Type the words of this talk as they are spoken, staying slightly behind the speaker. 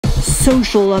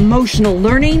social emotional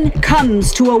learning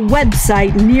comes to a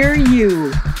website near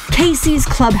you. Casey's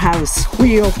Clubhouse, where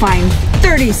you'll find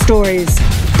 30 stories,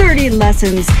 30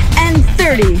 lessons, and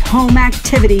 30 home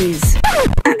activities.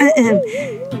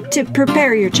 To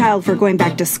prepare your child for going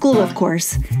back to school, of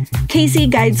course. Casey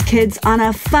guides kids on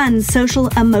a fun social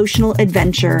emotional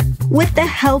adventure with the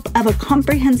help of a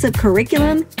comprehensive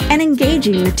curriculum and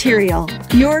engaging material.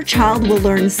 Your child will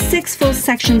learn 6 full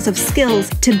sections of skills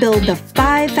to build the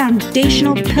 5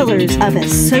 foundational pillars of a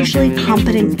socially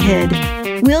competent kid.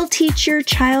 We'll teach your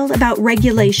child about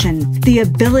regulation, the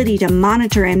ability to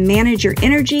monitor and manage your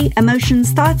energy,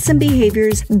 emotions, thoughts, and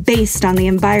behaviors based on the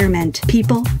environment,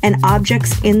 people, and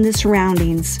objects in the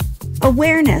surroundings.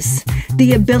 Awareness,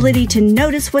 the ability to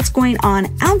notice what's going on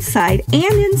outside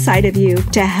and inside of you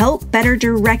to help better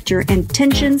direct your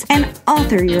intentions and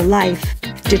author your life.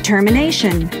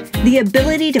 Determination, the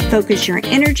ability to focus your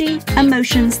energy,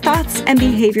 emotions, thoughts, and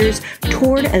behaviors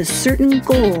toward a certain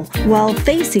goal while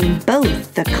facing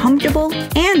both the comfortable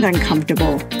and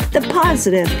uncomfortable, the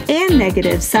positive and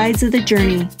negative sides of the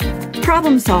journey.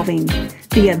 Problem solving,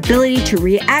 the ability to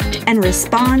react and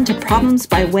respond to problems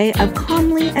by way of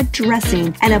calmly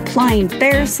addressing and applying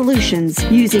fair solutions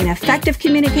using effective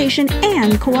communication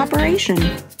and cooperation.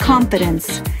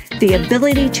 Confidence, the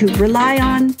ability to rely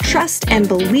on, trust, and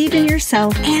believe in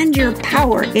yourself and your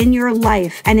power in your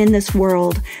life and in this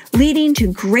world, leading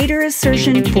to greater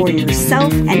assertion for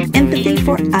yourself and empathy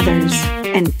for others.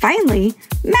 And finally,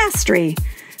 mastery,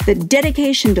 the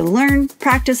dedication to learn,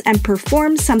 practice, and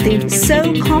perform something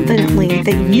so confidently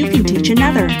that you can teach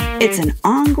another. It's an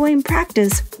ongoing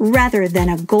practice rather than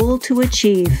a goal to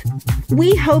achieve.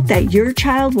 We hope that your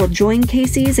child will join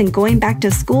Casey's in going back to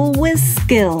school with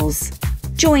skills.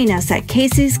 Join us at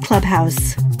Casey's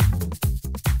Clubhouse.